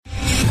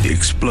The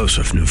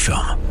explosive new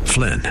film,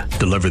 Flynn,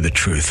 deliver the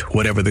truth,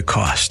 whatever the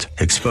cost,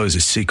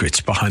 exposes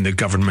secrets behind the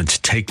government's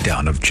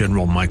takedown of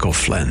General Michael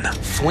Flynn.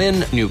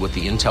 Flynn knew what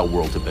the intel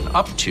world had been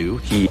up to.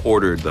 He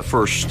ordered the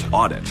first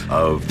audit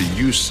of the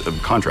use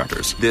of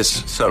contractors.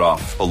 This set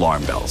off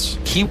alarm bells.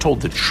 He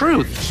told the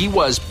truth. He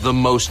was the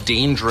most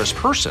dangerous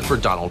person for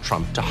Donald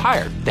Trump to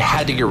hire. They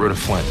had to get rid of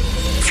Flynn.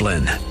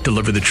 Flynn,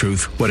 deliver the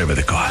truth, whatever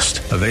the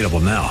cost. Available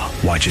now.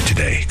 Watch it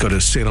today. Go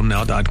to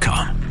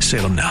salemnow.com.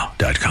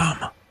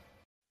 salemnow.com.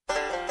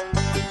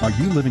 Are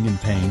you living in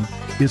pain?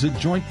 Is it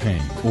joint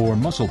pain or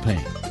muscle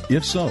pain?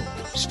 If so,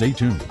 stay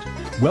tuned.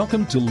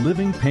 Welcome to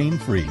Living Pain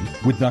Free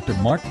with Dr.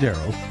 Mark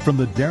Darrow from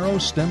the Darrow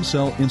Stem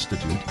Cell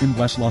Institute in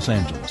West Los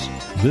Angeles.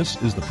 This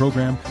is the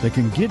program that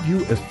can give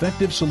you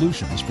effective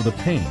solutions for the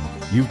pain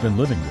you've been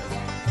living with.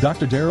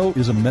 Dr. Darrow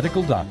is a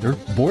medical doctor,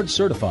 board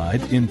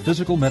certified in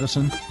physical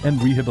medicine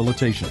and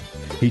rehabilitation.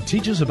 He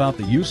teaches about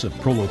the use of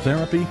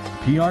prolotherapy,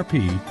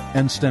 PRP,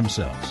 and stem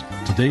cells.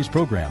 Today's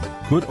program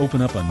could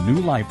open up a new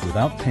life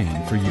without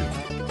pain for you.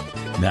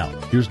 Now,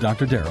 here's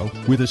Dr. Darrow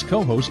with his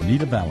co-host,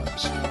 Nita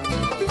Valens.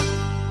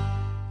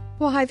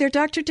 Well, hi there,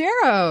 Dr.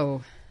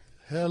 Darrow.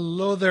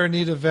 Hello there,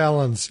 Nita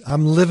Valens.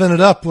 I'm living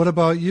it up. What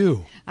about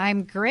you?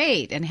 I'm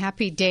great, and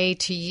happy day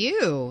to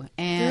you.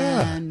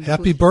 And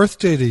happy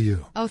birthday to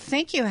you. Oh,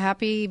 thank you.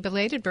 Happy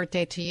belated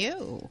birthday to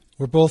you.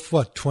 We're both,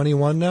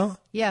 21 now?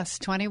 Yes,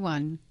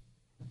 21.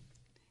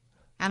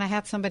 And I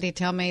had somebody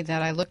tell me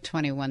that I looked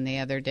 21 the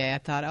other day. I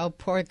thought, oh,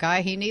 poor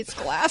guy, he needs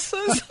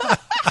glasses.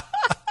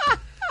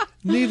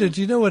 Nita, do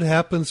you know what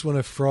happens when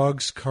a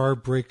frog's car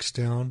breaks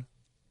down?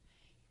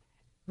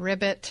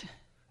 Ribbit.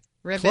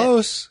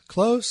 Close.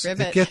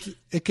 Ribbit.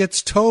 It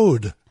gets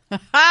towed.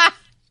 That's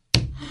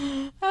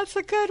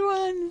a good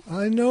one.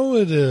 I know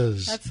it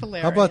is. That's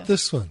hilarious. How about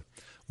this one?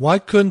 Why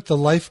couldn't the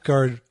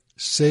lifeguard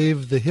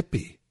save the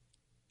hippie?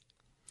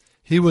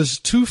 He was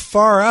too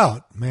far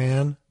out,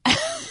 man.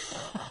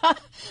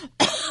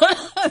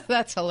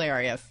 That's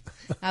hilarious.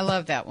 I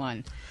love that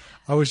one.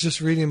 I was just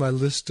reading my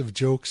list of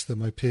jokes that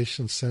my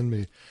patients send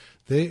me.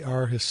 They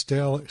are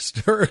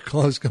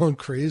hysterical. I was going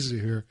crazy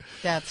here.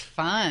 That's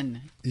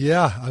fun.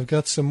 Yeah, I've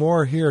got some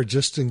more here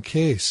just in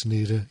case,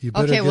 Nita. You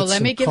better okay, well, get let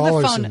some me give the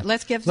callers phone. in.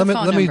 Let's give the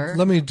phone number.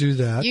 Let me do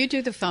that. You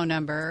do the phone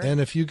number.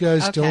 And if you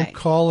guys don't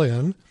call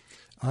in,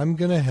 I'm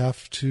going to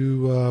have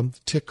to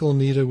tickle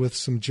Nita with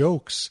some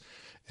jokes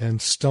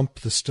and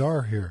stump the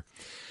star here.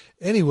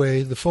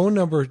 Anyway, the phone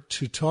number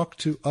to talk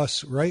to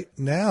us right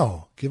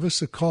now, give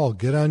us a call.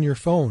 Get on your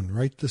phone.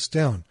 Write this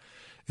down.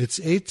 It's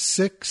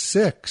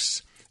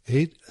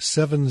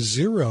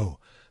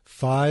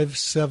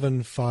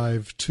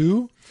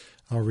 866-870-5752.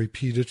 I'll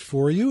repeat it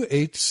for you,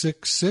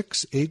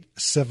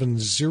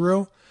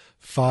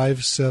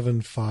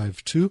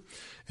 866-870-5752.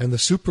 And the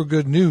super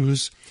good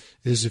news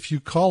is if you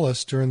call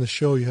us during the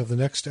show, you have the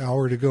next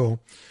hour to go.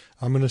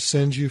 I'm going to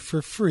send you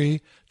for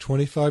free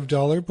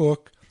 $25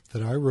 book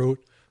that I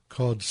wrote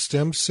called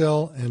Stem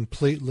Cell and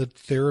Platelet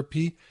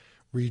Therapy,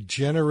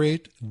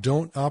 Regenerate,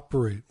 Don't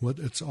Operate. What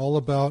it's all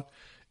about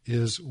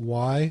is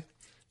why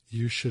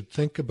you should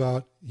think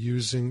about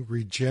using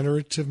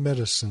regenerative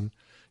medicine,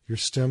 your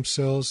stem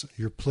cells,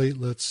 your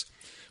platelets,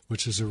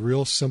 which is a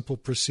real simple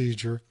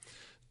procedure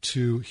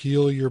to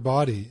heal your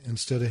body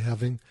instead of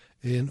having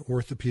an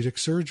orthopedic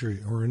surgery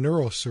or a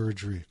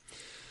neurosurgery.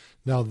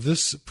 Now,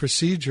 this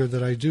procedure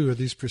that I do, or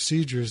these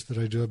procedures that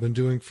I do, I've been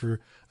doing for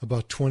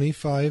about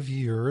 25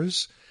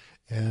 years,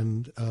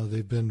 and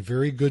they've been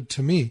very good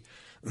to me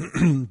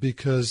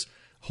because,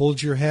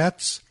 hold your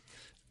hats,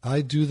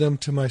 I do them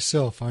to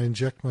myself. I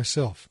inject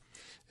myself.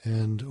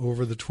 And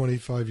over the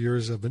 25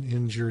 years, I've been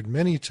injured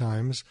many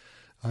times.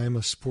 I am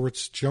a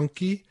sports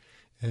junkie,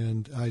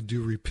 and I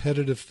do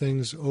repetitive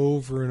things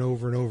over and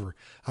over and over.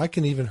 I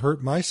can even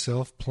hurt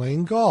myself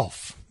playing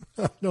golf.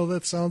 I know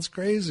that sounds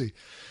crazy.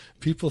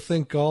 People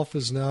think golf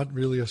is not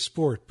really a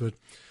sport, but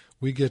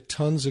we get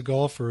tons of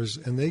golfers,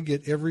 and they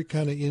get every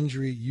kind of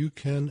injury you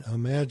can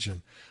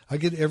imagine. I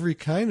get every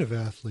kind of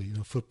athlete,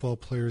 football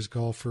players,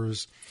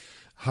 golfers,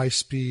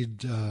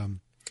 high-speed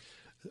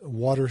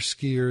water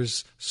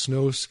skiers,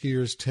 snow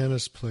skiers,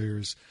 tennis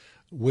players,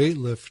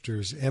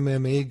 weightlifters,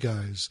 MMA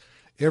guys.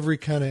 Every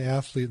kind of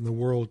athlete in the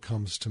world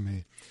comes to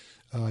me.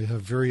 I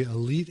have very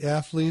elite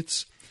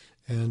athletes,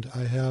 and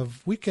I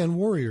have weekend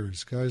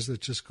warriors, guys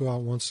that just go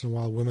out once in a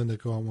while, women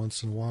that go out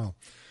once in a while.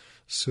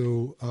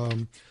 So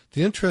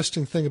the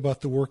interesting thing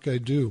about the work I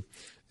do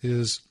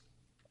is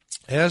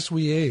as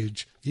we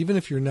age, even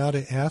if you're not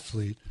an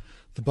athlete,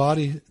 the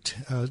body,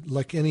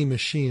 like any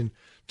machine,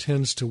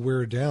 tends to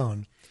wear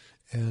down.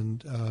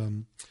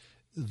 And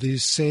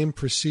these same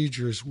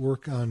procedures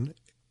work on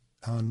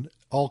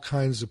all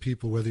kinds of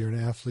people, whether you're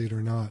an athlete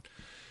or not.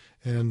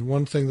 And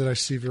one thing that I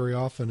see very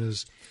often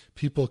is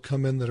people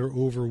come in that are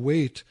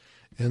overweight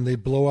and they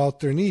blow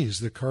out their knees.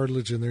 The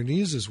cartilage in their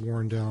knees is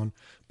worn down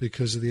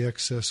because of the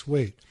excess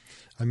weight.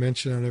 I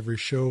mention on every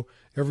show,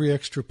 every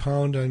extra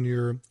pound on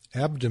your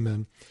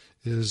abdomen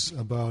is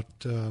about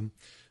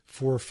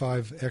 4 or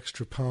 5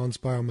 extra pounds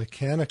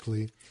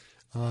biomechanically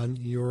on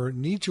your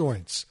knee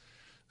joints.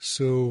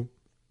 So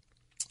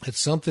it's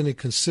something to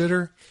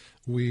consider.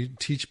 We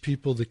teach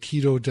people the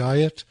keto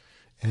diet,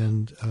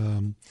 and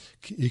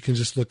you can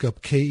just look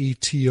up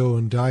KETO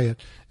and diet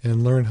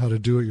and learn how to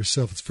do it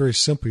yourself. It's very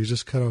simple. You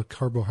just cut out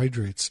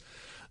carbohydrates.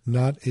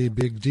 Not a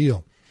big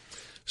deal.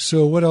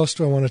 So what else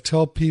do I want to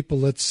tell people?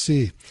 Let's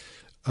see.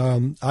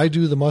 I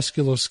do the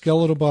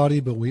musculoskeletal body,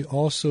 but we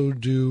also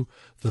do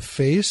the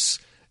face,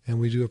 and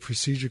we do a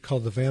procedure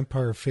called the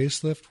vampire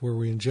facelift where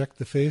we inject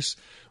the face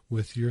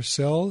with your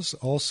cells,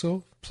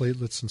 also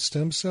platelets and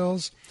stem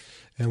cells,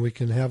 and we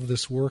can have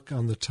this work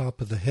on the top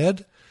of the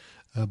head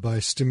by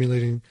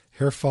stimulating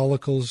hair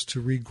follicles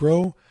to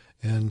regrow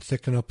and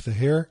thicken up the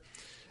hair.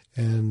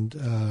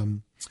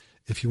 And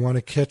if you want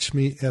to catch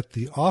me at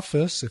the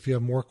office, if you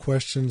have more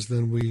questions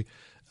than we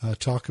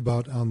talk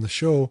about on the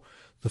show,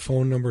 the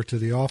phone number to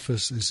the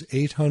office is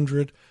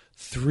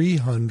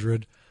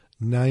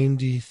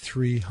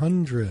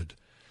 800-300-9300.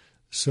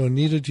 So,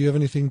 Anita, do you have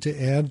anything to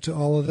add to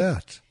all of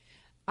that?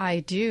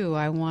 I do.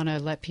 I want to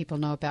let people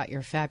know about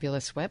your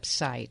fabulous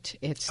website.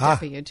 It's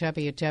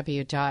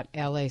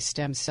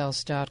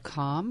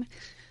www.lastemcells.com.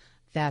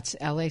 That's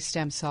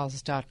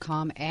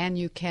lastemcells.com. And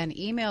you can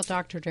email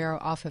Dr. Darrow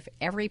off of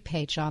every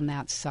page on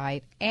that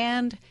site,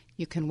 and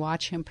you can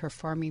watch him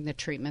performing the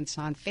treatments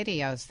on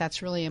videos.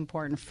 That's really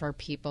important for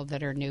people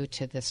that are new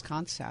to this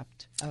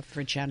concept of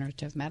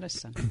regenerative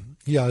medicine.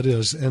 Yeah, it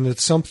is. And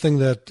it's something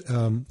that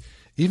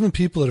even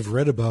people that have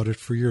read about it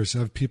for years, I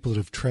have people that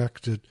have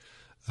tracked it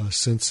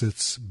since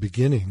its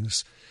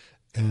beginnings.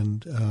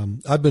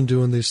 And I've been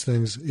doing these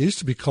things. It used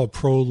to be called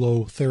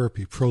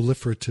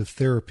proliferative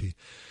therapy.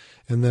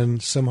 And then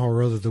somehow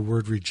or other the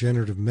word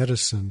regenerative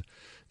medicine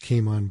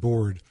came on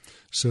board.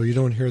 So you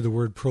don't hear the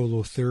word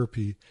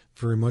prolotherapy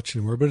very much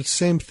anymore. But it's the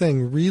same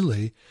thing,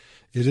 really.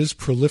 It is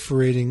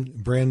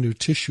proliferating brand new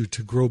tissue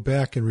to grow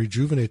back and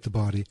rejuvenate the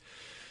body.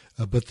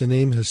 But the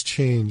name has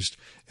changed.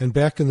 And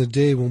back in the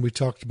day when we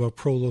talked about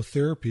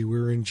prolotherapy, we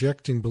were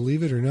injecting,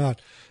 believe it or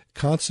not,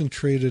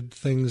 concentrated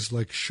things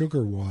like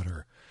sugar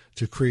water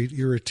to create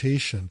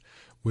irritation,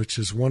 which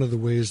is one of the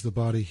ways the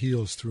body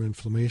heals, through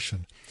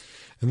inflammation.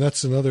 And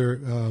that's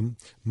another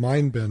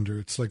mind bender.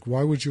 It's like,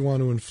 why would you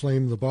want to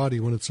inflame the body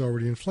when it's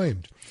already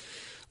inflamed?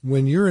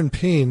 When you're in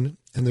pain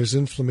and there's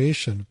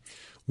inflammation,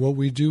 what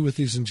we do with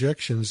these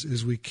injections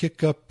is we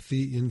kick up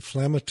the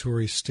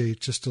inflammatory state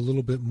just a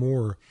little bit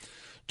more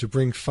to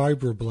bring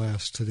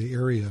fibroblasts to the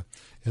area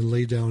and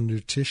lay down new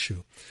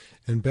tissue.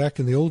 And back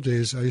in the old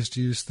days, I used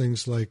to use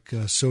things like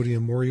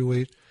sodium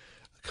moreuate,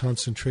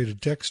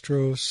 concentrated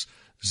dextrose,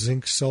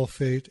 zinc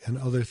sulfate, and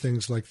other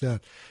things like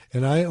that.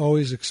 And I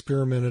always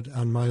experimented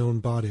on my own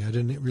body. I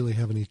didn't really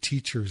have any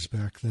teachers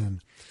back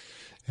then.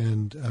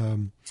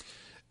 And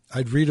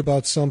I'd read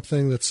about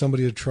something that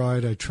somebody had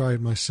tried. I'd try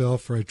it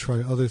myself, or I'd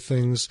try other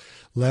things.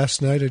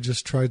 Last night, I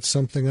just tried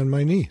something on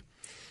my knee.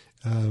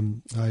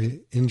 I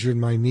injured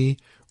my knee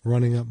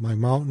running up my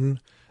mountain,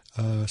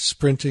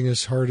 sprinting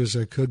as hard as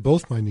I could.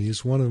 Both my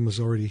knees. One of them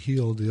is already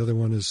healed. The other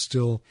one is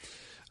still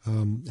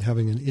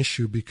having an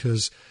issue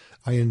because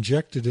I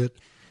injected it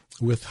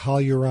with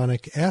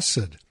hyaluronic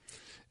acid.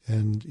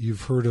 And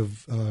you've heard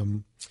of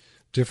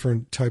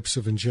different types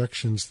of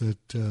injections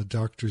that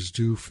doctors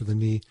do for the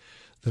knee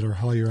that are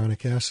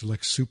hyaluronic acid,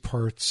 like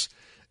Supartz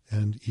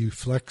and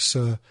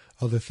Euflexa,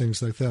 other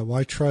things like that. Well,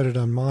 I tried it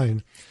on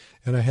mine,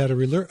 and I had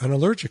an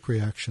allergic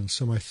reaction.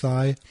 So my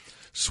thigh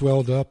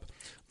swelled up.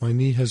 My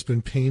knee has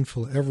been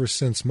painful ever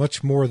since,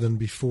 much more than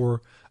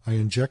before I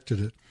injected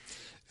it.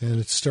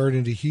 And it's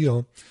starting to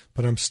heal,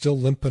 but I'm still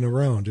limping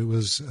around. It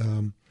was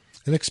an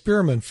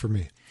experiment for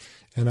me.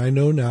 And I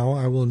know now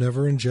I will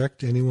never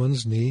inject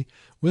anyone's knee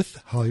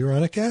with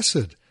hyaluronic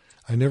acid.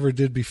 I never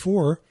did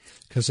before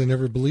because I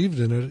never believed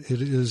in it.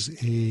 It is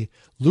a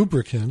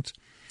lubricant,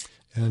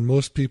 and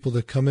most people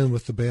that come in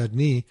with a bad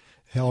knee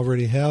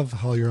already have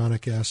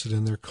hyaluronic acid,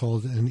 and they're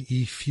called an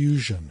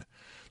effusion.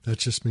 That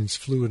just means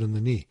fluid in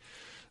the knee.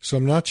 So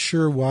I'm not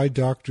sure why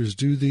doctors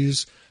do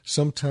these.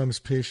 Sometimes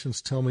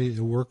patients tell me it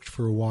worked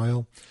for a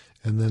while,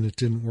 and then it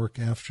didn't work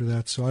after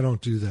that, so I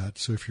don't do that.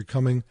 So if you're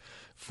coming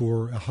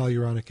for a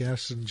hyaluronic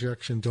acid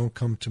injection, don't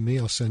come to me.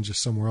 I'll send you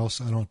somewhere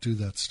else. I don't do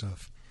that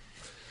stuff.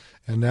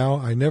 And now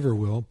I never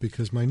will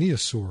because my knee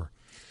is sore.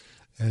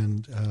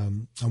 And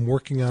I'm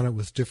working on it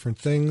with different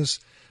things.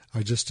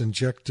 I just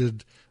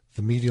injected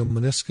the medial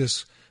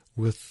meniscus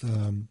with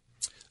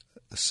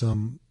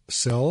some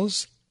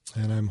cells,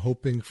 and I'm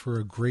hoping for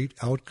a great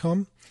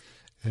outcome.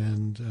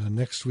 And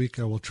next week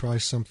I will try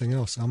something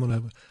else.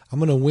 I'm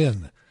gonna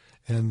win.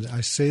 And I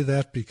say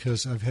that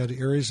because I've had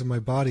areas of my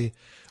body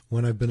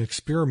when I've been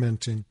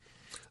experimenting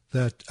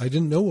that I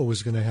didn't know what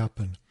was going to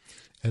happen.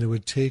 And it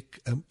would take,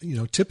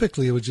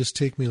 typically it would just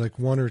take me like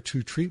 1 or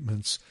 2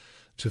 treatments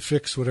to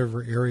fix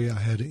whatever area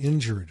I had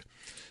injured.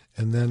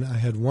 And then I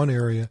had one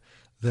area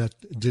that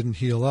didn't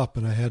heal up,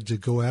 and I had to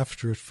go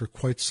after it for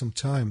quite some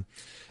time.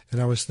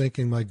 And I was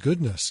thinking, my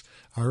goodness,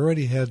 I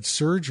already had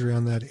surgery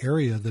on that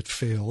area that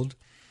failed,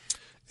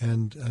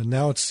 and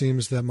now it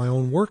seems that my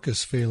own work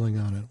is failing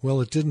on it.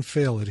 Well, it didn't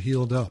fail. It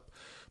healed up,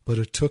 but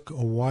it took a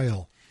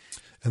while.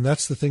 And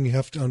that's the thing you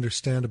have to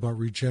understand about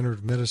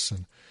regenerative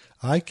medicine.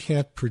 I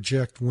can't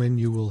project when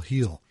you will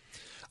heal.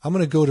 I'm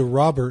going to go to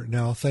Robert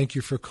now. Thank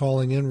you for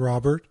calling in,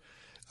 Robert.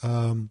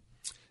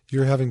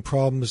 You're having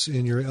problems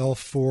in your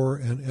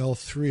L4 and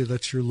L3.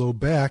 That's your low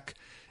back,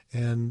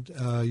 and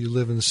you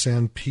live in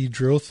San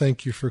Pedro.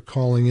 Thank you for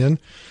calling in.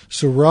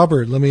 So,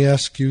 Robert, let me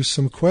ask you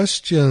some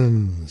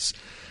questions.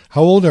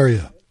 How old are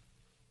you?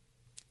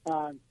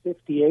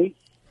 58.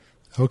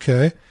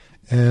 Okay.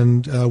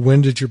 And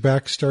when did your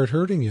back start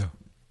hurting you?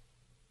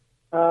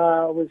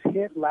 I was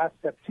hit last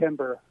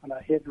September on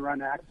a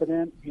hit-and-run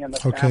accident in the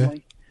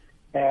family,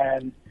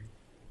 and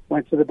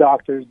went to the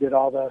doctors, did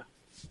all the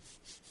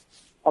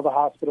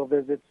hospital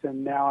visits,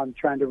 and now I'm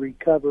trying to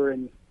recover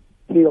and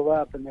heal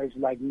up, and there's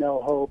like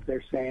no hope.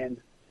 They're saying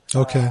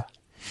so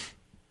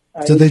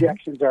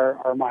injections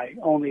are my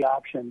only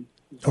option.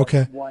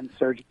 Okay. One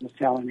surgeon was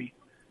telling me.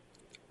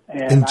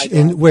 And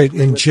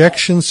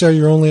injections are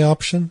your only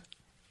option?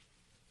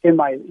 In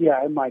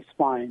my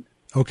spine.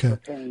 Okay.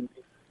 Pain.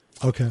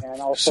 Okay.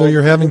 So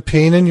you're having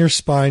pain in your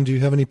spine. Do you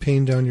have any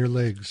pain down your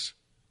legs?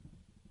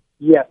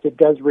 Yes, it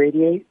does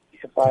radiate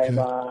if I'm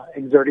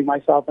exerting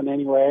myself in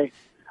any way.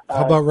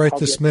 How about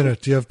this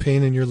minute? Do you have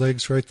pain in your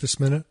legs right this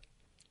minute?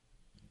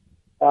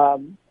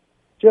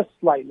 Just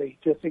slightly.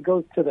 It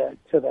goes to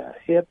the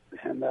hip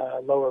and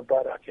the lower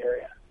buttock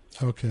area.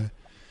 Okay.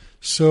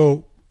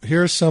 So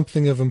here's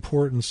something of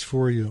importance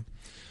for you.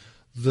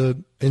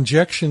 The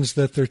injections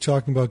that they're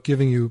talking about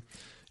giving you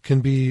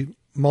can be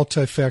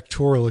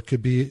multifactorial. It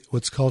could be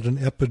what's called an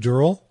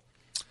epidural,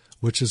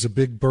 which is a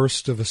big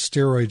burst of a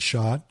steroid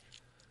shot.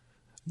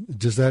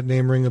 Does that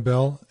name ring a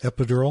bell?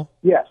 Epidural?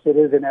 Yes, it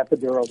is an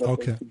epidural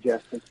that they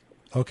suggested.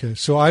 Okay,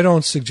 so I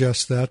don't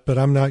suggest that, but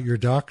I'm not your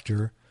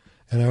doctor.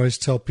 And I always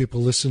tell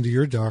people, listen to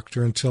your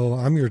doctor until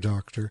I'm your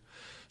doctor.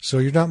 So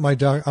you're not my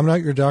doc. I'm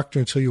not your doctor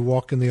until you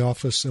walk in the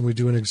office and we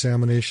do an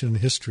examination in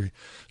history.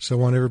 So I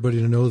want everybody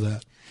to know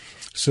that.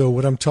 So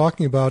what I'm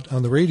talking about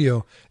on the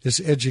radio is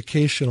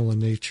educational in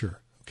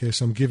nature. Okay,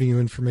 so I'm giving you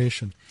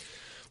information.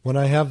 When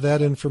I have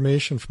that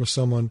information from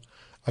someone,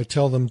 I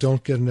tell them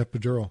don't get an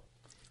epidural.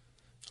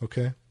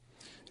 Okay?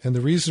 And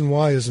the reason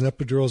why is an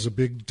epidural is a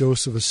big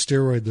dose of a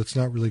steroid that's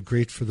not really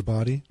great for the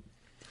body.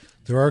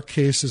 There are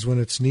cases when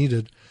it's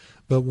needed,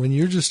 but when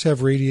you just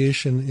have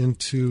radiation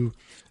into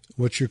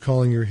what you're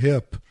calling your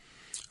hip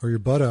or your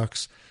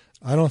buttocks,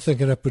 I don't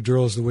think an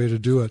epidural is the way to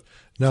do it.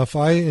 Now, if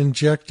I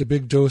inject a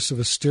big dose of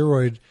a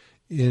steroid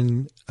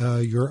in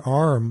your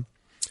arm,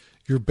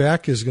 your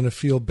back is going to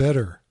feel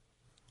better,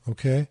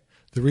 okay?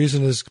 The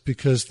reason is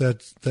because that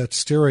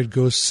steroid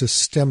goes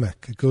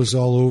systemic. It goes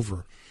all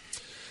over.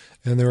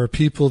 And there are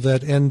people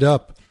that end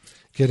up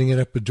getting an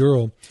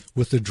epidural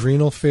with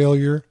adrenal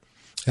failure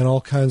and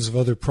all kinds of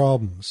other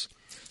problems.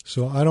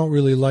 So I don't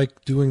really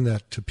like doing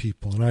that to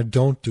people, and I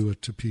don't do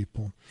it to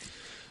people.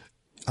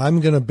 I'm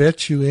going to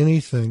bet you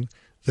anything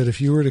that if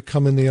you were to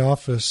come in the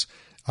office,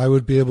 I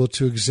would be able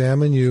to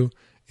examine you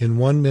in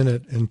 1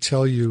 minute and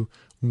tell you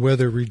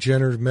whether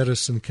regenerative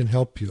medicine can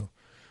help you,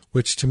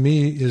 which to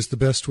me is the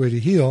best way to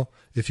heal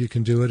if you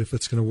can do it, if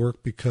it's going to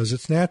work, because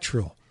it's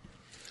natural.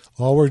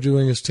 All we're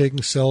doing is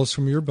taking cells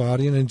from your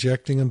body and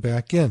injecting them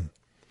back in.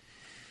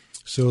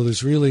 So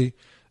there's really,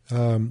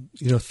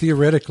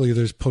 theoretically,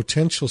 there's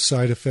potential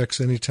side effects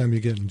anytime you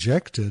get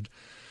injected,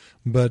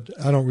 but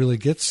I don't really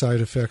get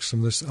side effects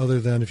from this other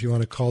than, if you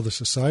want to call this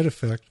a side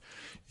effect,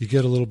 you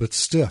get a little bit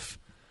stiff.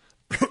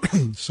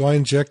 So I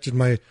injected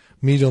my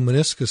medial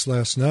meniscus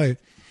last night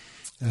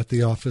at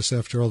the office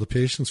after all the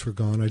patients were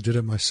gone. I did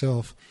it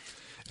myself,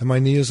 and my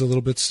knee is a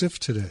little bit stiff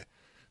today.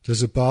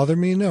 Does it bother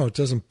me? No, it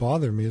doesn't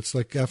bother me. It's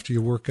like after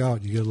you work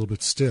out, you get a little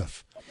bit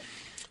stiff.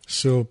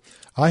 So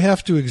I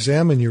have to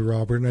examine you,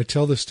 Robert, and I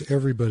tell this to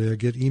everybody. I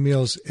get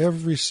emails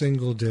every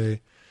single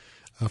day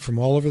from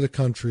all over the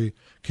country.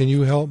 Can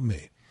you help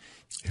me?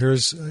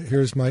 Here's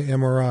my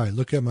MRI.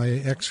 Look at my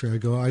X-ray. I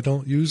go, I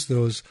don't use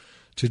those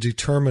to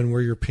determine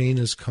where your pain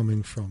is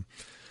coming from.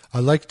 I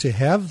like to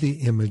have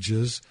the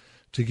images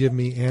to give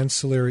me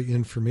ancillary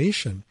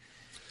information,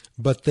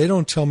 but they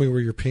don't tell me where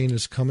your pain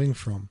is coming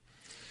from.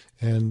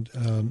 And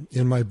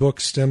in my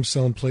book, Stem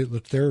Cell and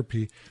Platelet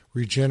Therapy,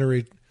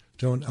 Regenerate,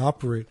 Don't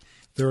Operate,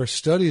 there are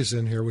studies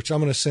in here, which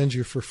I'm going to send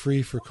you for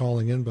free for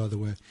calling in, by the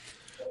way.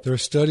 There are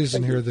studies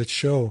in here that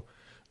show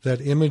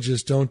that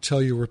images don't tell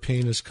you where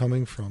pain is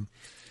coming from.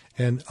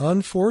 And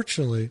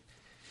unfortunately,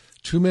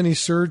 too many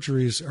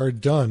surgeries are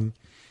done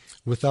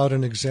without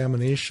an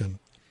examination.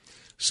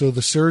 So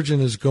the surgeon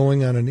is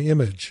going on an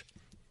image,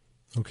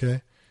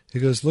 okay? He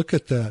goes, look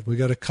at that. We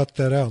got to cut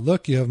that out.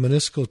 Look, you have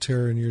meniscal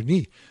tear in your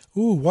knee.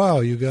 Ooh,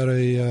 wow, you got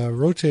a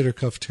rotator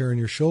cuff tear in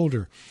your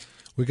shoulder.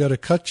 We got to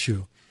cut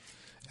you.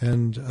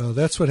 And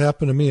that's what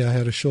happened to me. I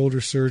had a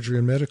shoulder surgery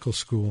in medical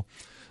school.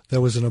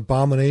 That was an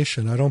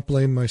abomination. I don't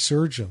blame my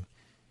surgeon.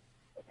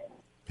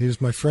 He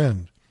was my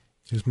friend.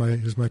 He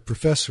was my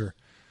professor.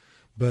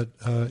 But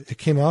it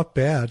came out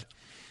bad,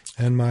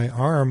 and my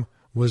arm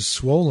was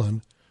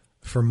swollen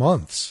for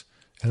months.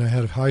 And I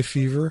had high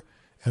fever,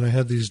 and I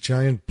had these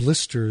giant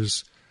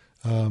blisters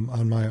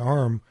on my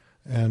arm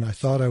and I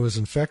thought I was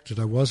infected.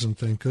 I wasn't,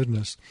 thank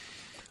goodness.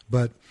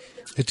 But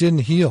it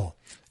didn't heal,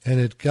 and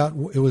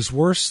it was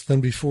worse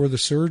than before the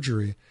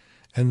surgery.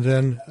 And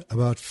then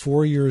about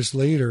 4 years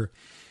later,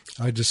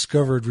 I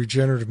discovered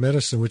regenerative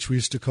medicine, which we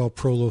used to call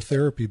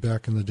prolotherapy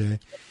back in the day.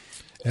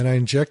 And I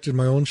injected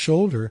my own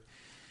shoulder,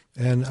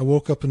 and I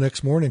woke up the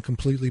next morning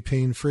completely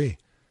pain-free.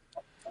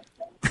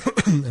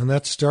 And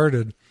that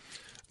started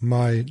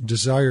my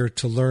desire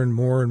to learn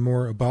more and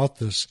more about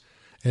this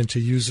and to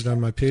use it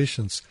on my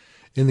patients.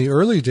 In the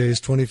early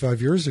days,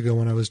 25 years ago,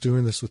 when I was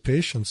doing this with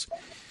patients,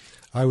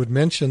 I would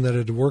mention that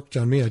it had worked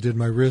on me. I did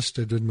my wrist,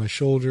 I did my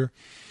shoulder.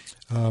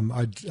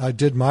 I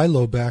did my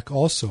low back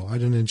also. I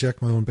didn't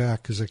inject my own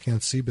back because I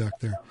can't see back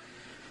there.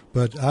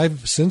 But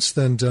I've since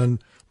then done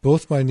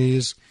both my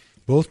knees,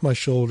 both my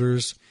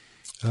shoulders,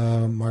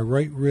 my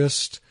right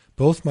wrist,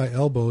 both my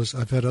elbows.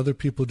 I've had other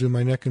people do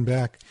my neck and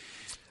back.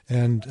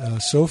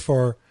 And so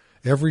far,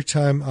 every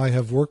time I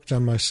have worked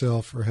on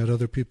myself or had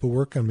other people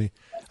work on me,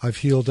 I've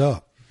healed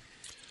up.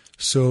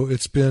 So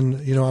it's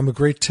been, I'm a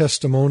great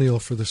testimonial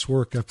for this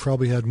work. I've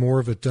probably had more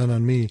of it done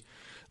on me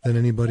than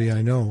anybody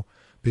I know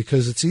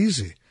because it's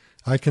easy.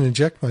 I can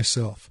inject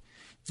myself.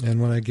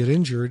 And when I get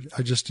injured,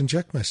 I just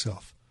inject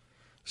myself.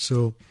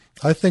 So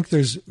I think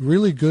there's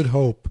really good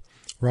hope,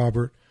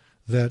 Robert,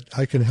 that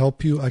I can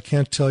help you. I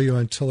can't tell you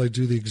until I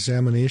do the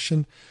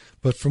examination.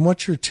 But from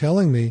what you're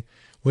telling me,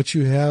 what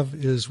you have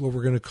is what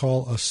we're going to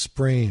call a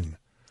sprain.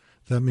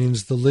 That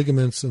means the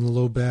ligaments in the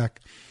low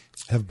back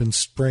have been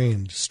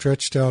sprained,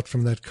 stretched out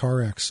from that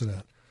car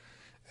accident.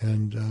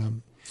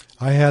 And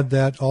I had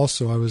that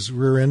also. I was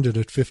rear-ended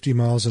at 50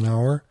 miles an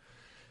hour.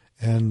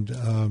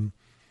 And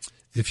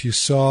if you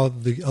saw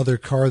the other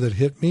car that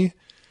hit me,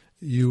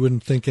 you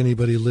wouldn't think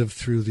anybody lived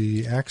through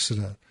the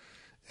accident.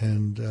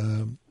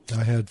 And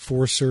I had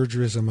 4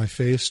 surgeries on my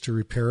face to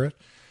repair it.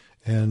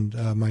 And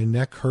my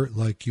neck hurt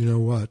like you know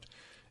what.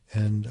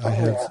 And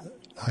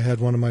I had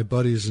one of my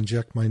buddies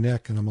inject my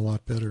neck, and I'm a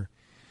lot better.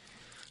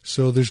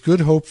 So there's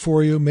good hope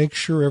for you. Make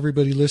sure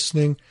everybody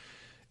listening,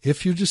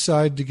 if you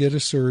decide to get a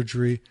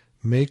surgery,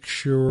 make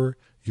sure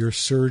your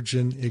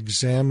surgeon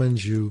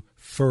examines you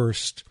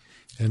first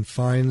and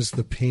finds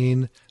the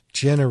pain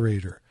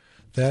generator.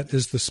 That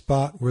is the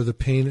spot where the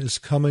pain is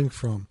coming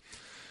from.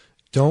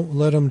 Don't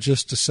let them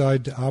just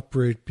decide to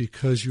operate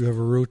because you have a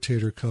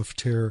rotator cuff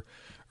tear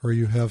or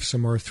you have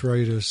some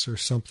arthritis or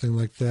something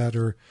like that,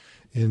 or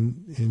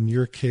in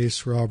your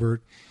case,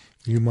 Robert,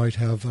 you might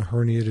have a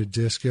herniated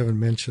disc. You haven't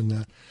mentioned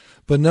that.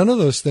 But none of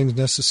those things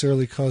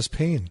necessarily cause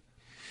pain.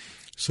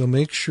 So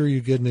make sure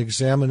you get an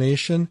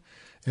examination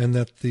and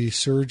that the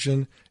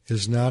surgeon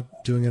is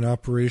not doing an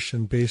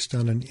operation based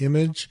on an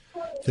image.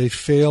 They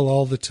fail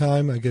all the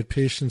time. I get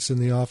patients in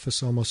the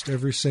office almost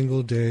every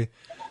single day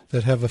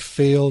that have a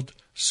failed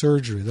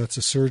surgery. That's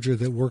a surgery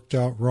that worked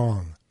out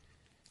wrong,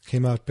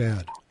 came out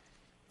bad.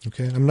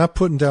 Okay, I'm not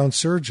putting down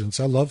surgeons.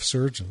 I love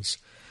surgeons.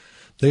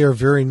 They are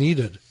very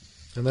needed,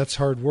 and that's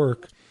hard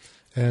work.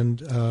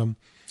 And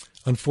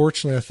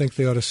unfortunately, I think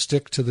they ought to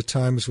stick to the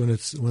times when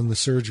the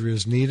surgery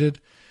is needed.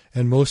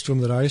 And most of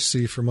them that I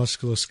see for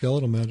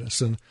musculoskeletal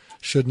medicine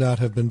should not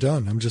have been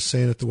done. I'm just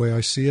saying it the way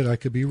I see it. I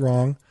could be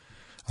wrong.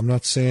 I'm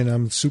not saying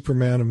I'm the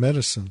Superman of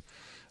medicine.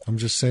 I'm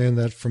just saying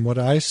that from what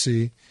I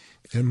see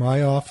in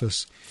my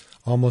office,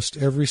 almost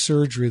every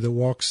surgery that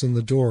walks in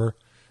the door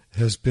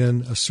has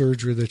been a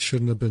surgery that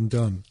shouldn't have been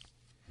done.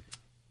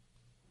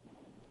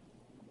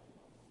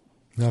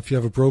 Now, if you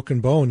have a broken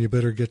bone, you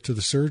better get to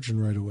the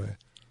surgeon right away.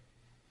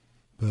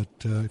 But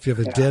if you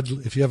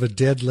have a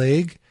dead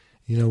leg,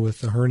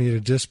 with a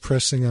herniated disc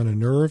pressing on a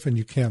nerve and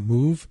you can't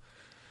move,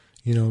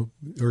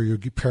 or you're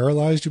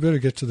paralyzed, you better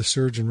get to the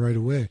surgeon right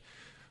away.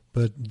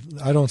 But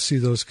I don't see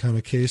those kind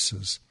of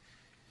cases.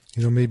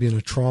 Maybe in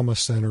a trauma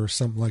center or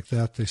something like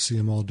that, they see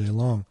them all day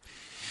long.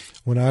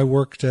 When I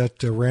worked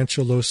at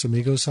Rancho Los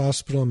Amigos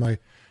Hospital in my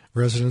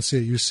residency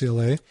at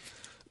UCLA,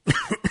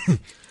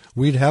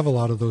 we'd have a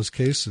lot of those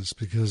cases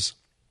because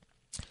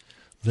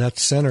that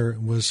center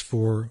was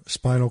for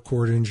spinal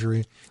cord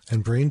injury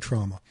and brain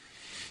trauma.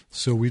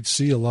 So we'd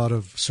see a lot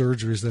of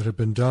surgeries that had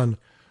been done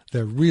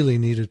that really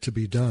needed to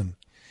be done.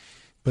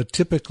 But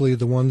typically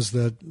the ones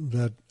that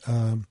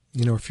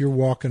if you're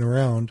walking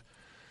around,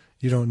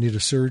 you don't need a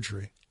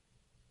surgery.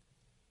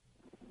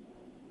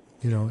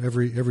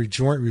 Every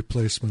joint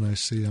replacement I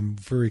see, I'm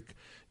very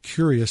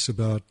curious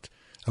about.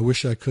 I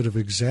wish I could have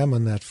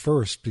examined that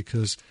first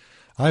because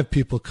I have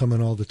people come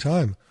in all the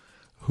time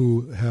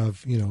who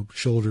have,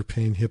 shoulder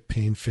pain, hip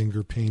pain,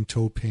 finger pain,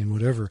 toe pain,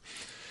 whatever.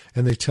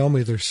 And they tell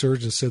me their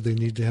surgeon said they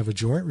need to have a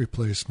joint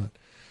replacement.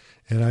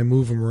 And I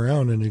move them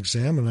around and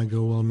examine. I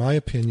go, well, in my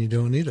opinion, you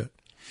don't need it.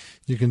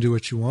 You can do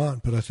what you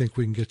want, but I think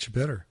we can get you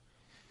better.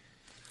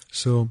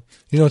 So,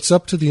 it's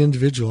up to the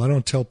individual. I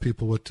don't tell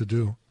people what to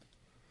do.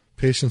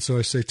 Patients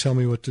always say, tell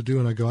me what to do.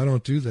 And I go, I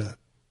don't do that.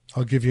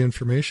 I'll give you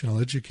information.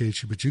 I'll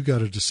educate you, but you got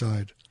to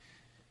decide.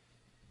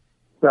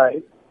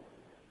 Right.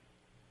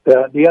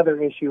 The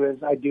other issue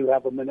is I do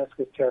have a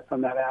meniscus tear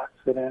from that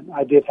accident.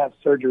 I did have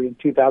surgery in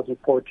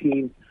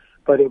 2014,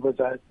 but it was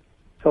a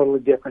totally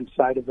different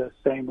side of the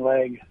same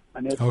leg.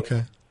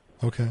 meniscus.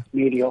 Okay.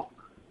 Medial.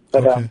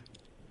 But okay.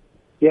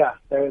 Yeah,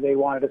 they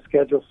wanted to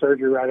schedule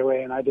surgery right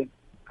away, and I didn't.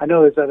 I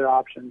know there's other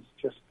options.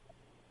 Just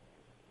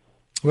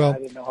I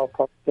didn't know how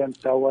close stem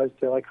cell was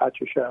till I caught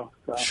your show.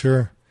 So.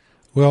 Sure.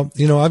 Well,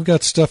 I've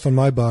got stuff on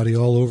my body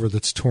all over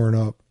that's torn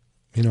up.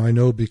 I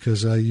know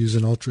because I use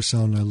an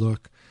ultrasound and I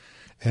look,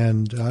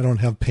 and I don't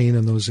have pain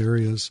in those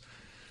areas.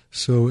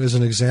 So, as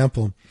an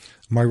example,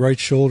 my right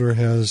shoulder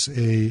has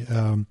a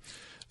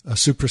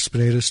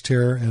supraspinatus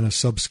tear and a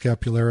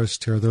subscapularis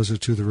tear. Those are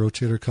two of the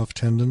rotator cuff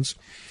tendons.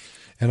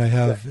 And I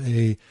have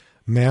a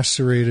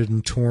macerated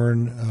and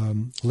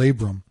torn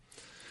labrum.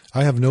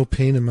 I have no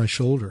pain in my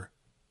shoulder,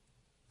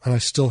 and I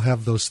still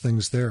have those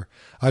things there.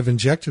 I've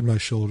injected my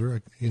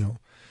shoulder,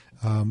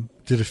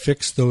 Did it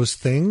fix those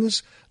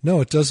things? No,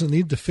 it doesn't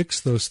need to fix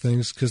those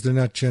things because they're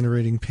not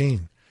generating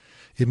pain.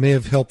 It may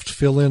have helped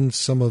fill in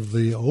some of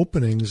the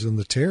openings and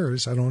the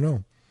tears. I don't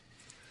know.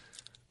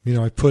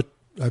 I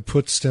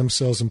put stem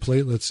cells and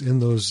platelets in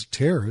those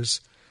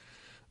tears,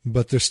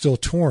 but they're still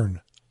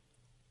torn.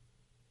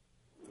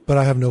 But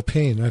I have no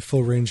pain. I have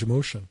full range of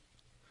motion.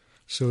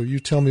 So you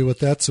tell me what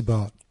that's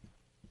about.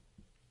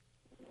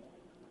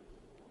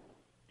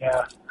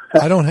 Yeah.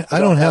 I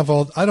don't have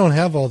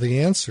all the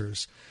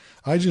answers.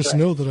 I just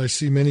know that I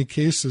see many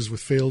cases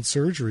with failed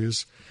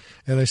surgeries,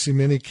 and I see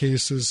many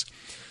cases,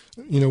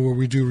 where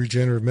we do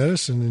regenerative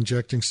medicine,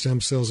 injecting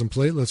stem cells and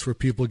platelets where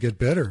people get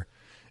better,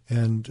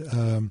 and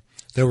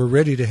that were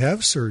ready to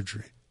have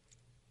surgery.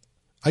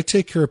 I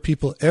take care of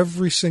people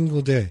every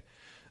single day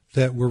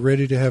that were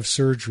ready to have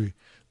surgery,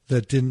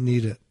 that didn't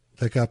need it,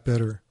 that got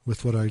better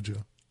with what I do.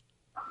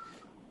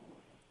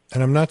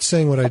 And I'm not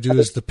saying what I do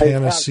is the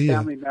panacea. I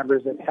have family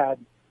members that had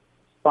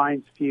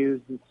spines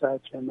fused and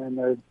such, and then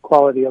their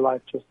quality of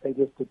life they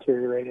just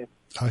deteriorated.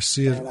 I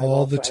see it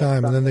all the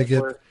time. And then they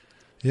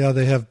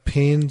have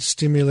pain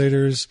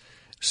stimulators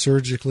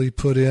surgically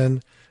put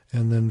in,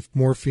 and then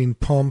morphine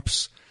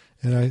pumps.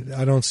 And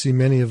I don't see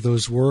many of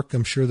those work.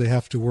 I'm sure they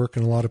have to work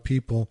in a lot of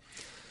people,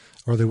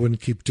 or they wouldn't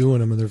keep doing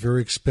them. And they're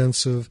very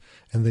expensive,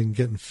 and they can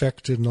get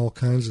infected and all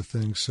kinds of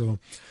things. So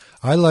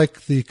I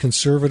like the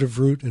conservative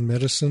route in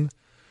medicine,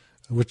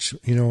 which,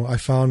 I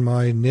found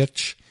my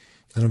niche,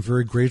 and I'm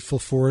very grateful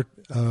for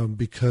it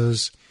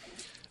because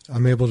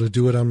I'm able to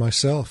do it on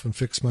myself and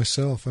fix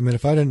myself. I mean,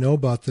 if I didn't know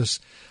about this,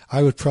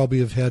 I would probably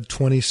have had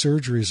 20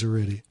 surgeries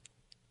already.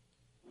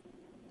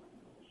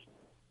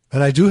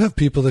 And I do have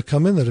people that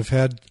come in that have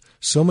had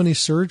so many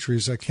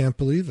surgeries, I can't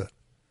believe it.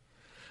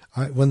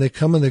 When they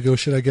come in, they go,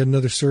 should I get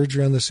another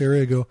surgery on this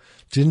area? I go,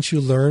 didn't you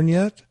learn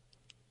yet?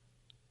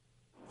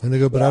 And they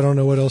go, but I don't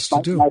know what else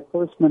to do. My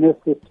first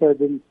meniscus tear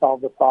didn't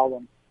solve the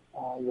problem.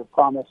 You're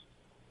promised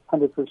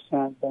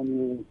 100%,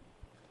 then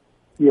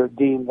you're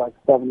deemed like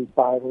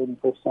 75,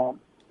 80%.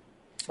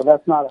 So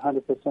that's not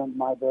 100% in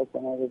my book,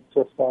 and it was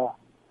just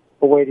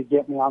a way to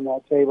get me on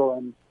that table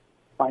and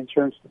my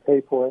insurance to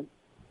pay for it.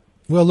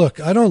 Well, look,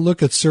 I don't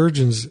look at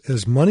surgeons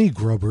as money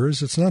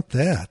grubbers. It's not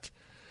that.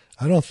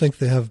 I don't think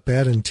they have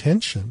bad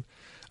intention.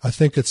 I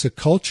think it's a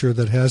culture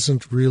that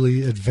hasn't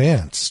really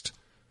advanced.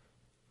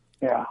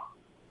 Yeah.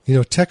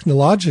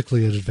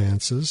 Technologically it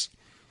advances.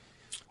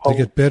 They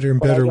get better and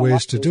better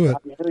ways to do it.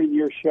 I'm hearing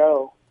your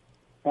show,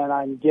 and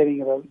I'm getting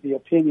the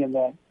opinion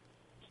that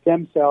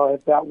stem cell,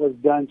 if that was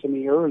done to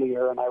me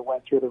earlier and I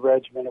went through the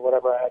regimen or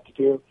whatever I had to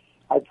do,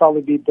 I'd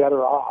probably be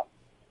better off.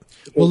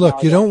 Well,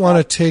 look, you don't want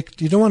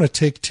to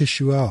take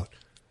tissue out.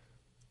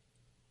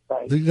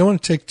 Right. You don't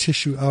want to take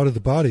tissue out of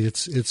the body.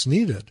 It's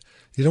needed.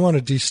 You don't want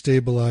to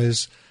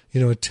destabilize,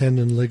 a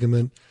tendon,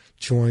 ligament,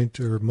 joint,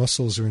 or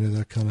muscles or any of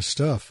that kind of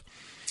stuff.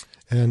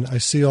 And I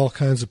see all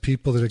kinds of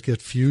people that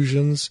get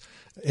fusions.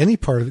 Any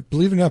part of it,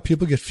 believe it or not,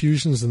 people get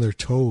fusions in their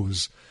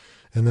toes,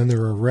 and then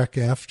they're a wreck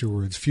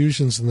afterwards.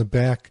 Fusions in the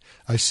back,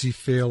 I see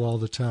fail all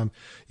the time.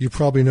 You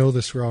probably know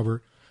this,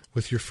 Robert,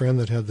 with your friend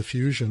that had the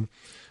fusion.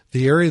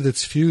 The area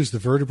that's fused, the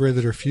vertebrae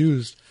that are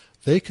fused,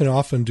 they can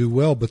often do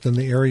well, but then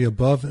the area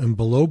above and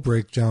below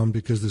break down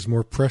because there's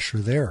more pressure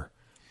there.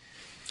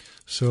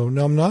 So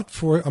no, I'm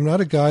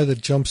not a guy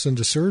that jumps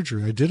into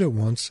surgery. I did it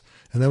once,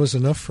 and that was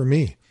enough for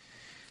me.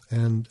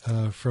 And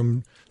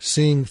from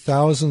seeing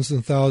thousands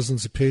and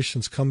thousands of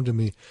patients come to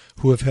me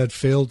who have had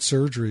failed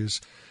surgeries,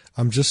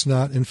 I'm just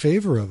not in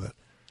favor of it.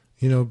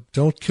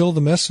 Don't kill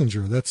the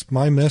messenger. That's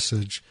my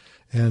message.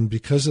 And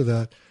because of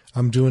that,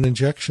 I'm doing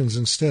injections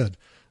instead.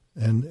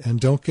 And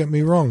don't get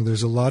me wrong,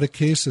 there's a lot of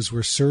cases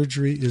where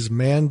surgery is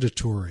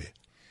mandatory,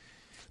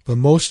 but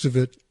most of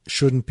it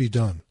shouldn't be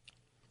done.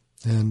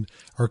 And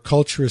our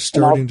culture is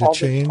starting to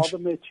change. All the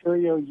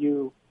material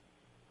you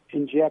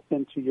inject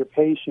into your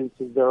patients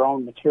is their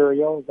own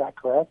material. Is that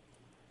correct?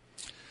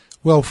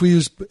 Well, if we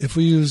use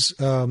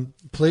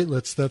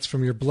platelets, that's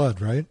from your blood,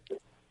 right?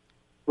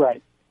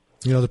 Right.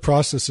 The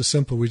process is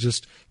simple. We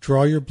just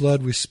draw your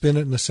blood, we spin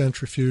it in a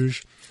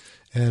centrifuge,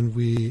 and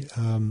we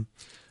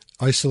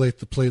isolate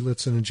the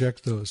platelets and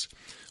inject those.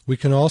 We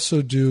can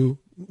also get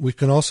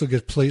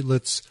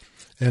platelets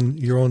and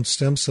your own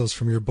stem cells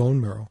from your bone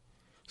marrow.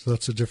 So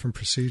that's a different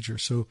procedure.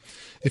 So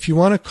if you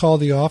want to call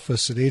the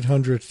office at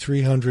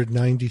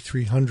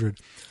 800-300-9300,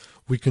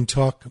 we can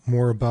talk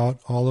more about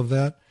all of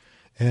that.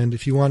 And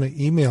if you want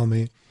to email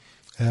me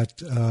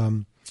at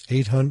email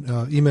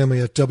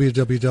me at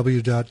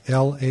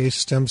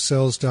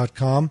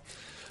www.lastemcells.com,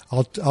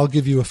 I'll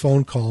give you a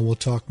phone call and we'll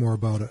talk more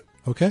about it.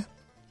 Okay?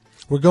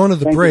 We're going to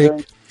the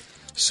break.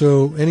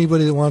 So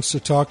anybody that wants to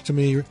talk to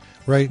me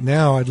right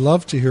now, I'd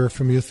love to hear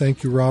from you.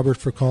 Thank you, Robert,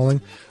 for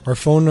calling. Our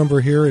phone number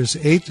here is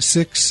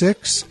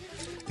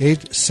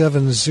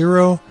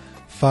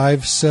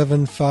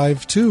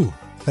 866-870-5752.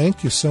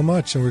 Thank you so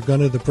much. And we're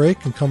going to the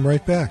break and come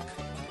right back.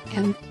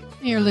 And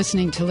you're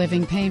listening to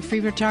Living Pain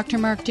Free with Dr.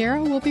 Mark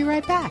Darrow. We'll be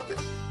right back.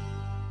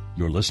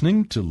 You're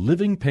listening to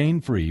Living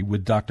Pain Free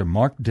with Dr.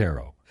 Mark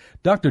Darrow.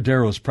 Dr.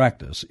 Darrow's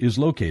practice is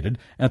located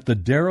at the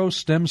Darrow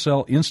Stem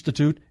Cell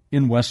Institute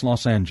in West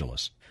Los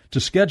Angeles. To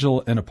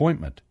schedule an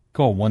appointment,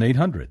 call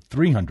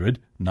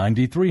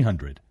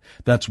 1-800-300-9300.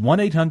 That's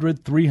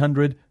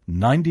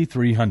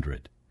 1-800-300-9300.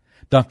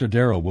 Dr.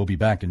 Darrow will be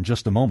back in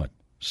just a moment.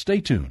 Stay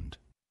tuned.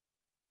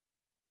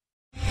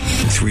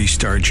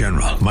 3-star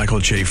General Michael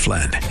J.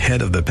 Flynn,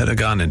 head of the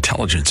Pentagon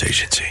Intelligence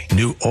Agency,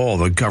 knew all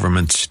the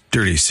government's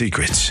dirty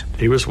secrets.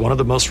 He was one of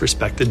the most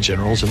respected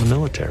generals in the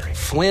military.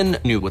 Flynn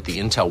knew what the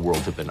intel world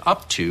had been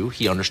up to.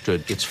 He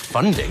understood its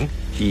funding.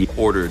 He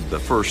ordered the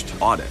first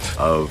audit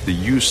of the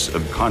use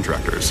of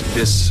contractors.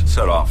 This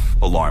set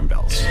off alarm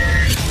bells.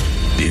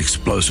 The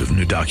explosive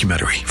new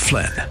documentary,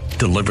 Flynn,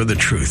 Deliver the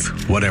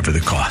Truth, Whatever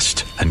the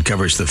Cost,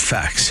 uncovers the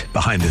facts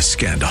behind this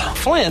scandal.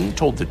 Flynn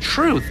told the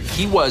truth.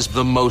 He was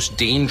the most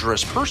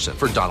dangerous person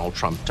for Donald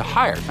Trump to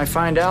hire. I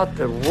find out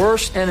the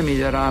worst enemy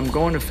that I'm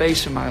going to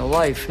face in my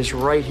life is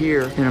right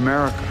here in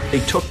America. They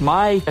took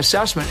my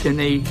assessment and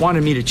they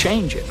wanted me to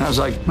change it. And I was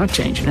like, I'm not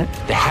changing it.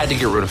 They had to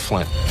get rid of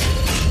Flynn.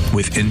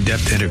 With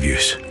in-depth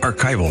interviews,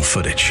 archival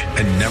footage,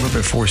 and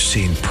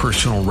never-before-seen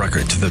personal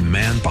records of the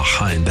man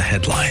behind the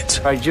headlines.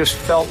 I just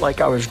felt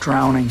like I was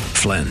drowning.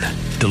 Flynn,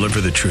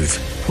 Deliver the Truth,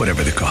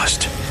 Whatever the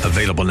Cost.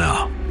 Available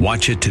now.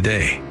 Watch it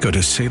today. Go to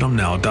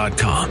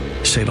salemnow.com.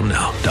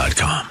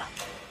 salemnow.com.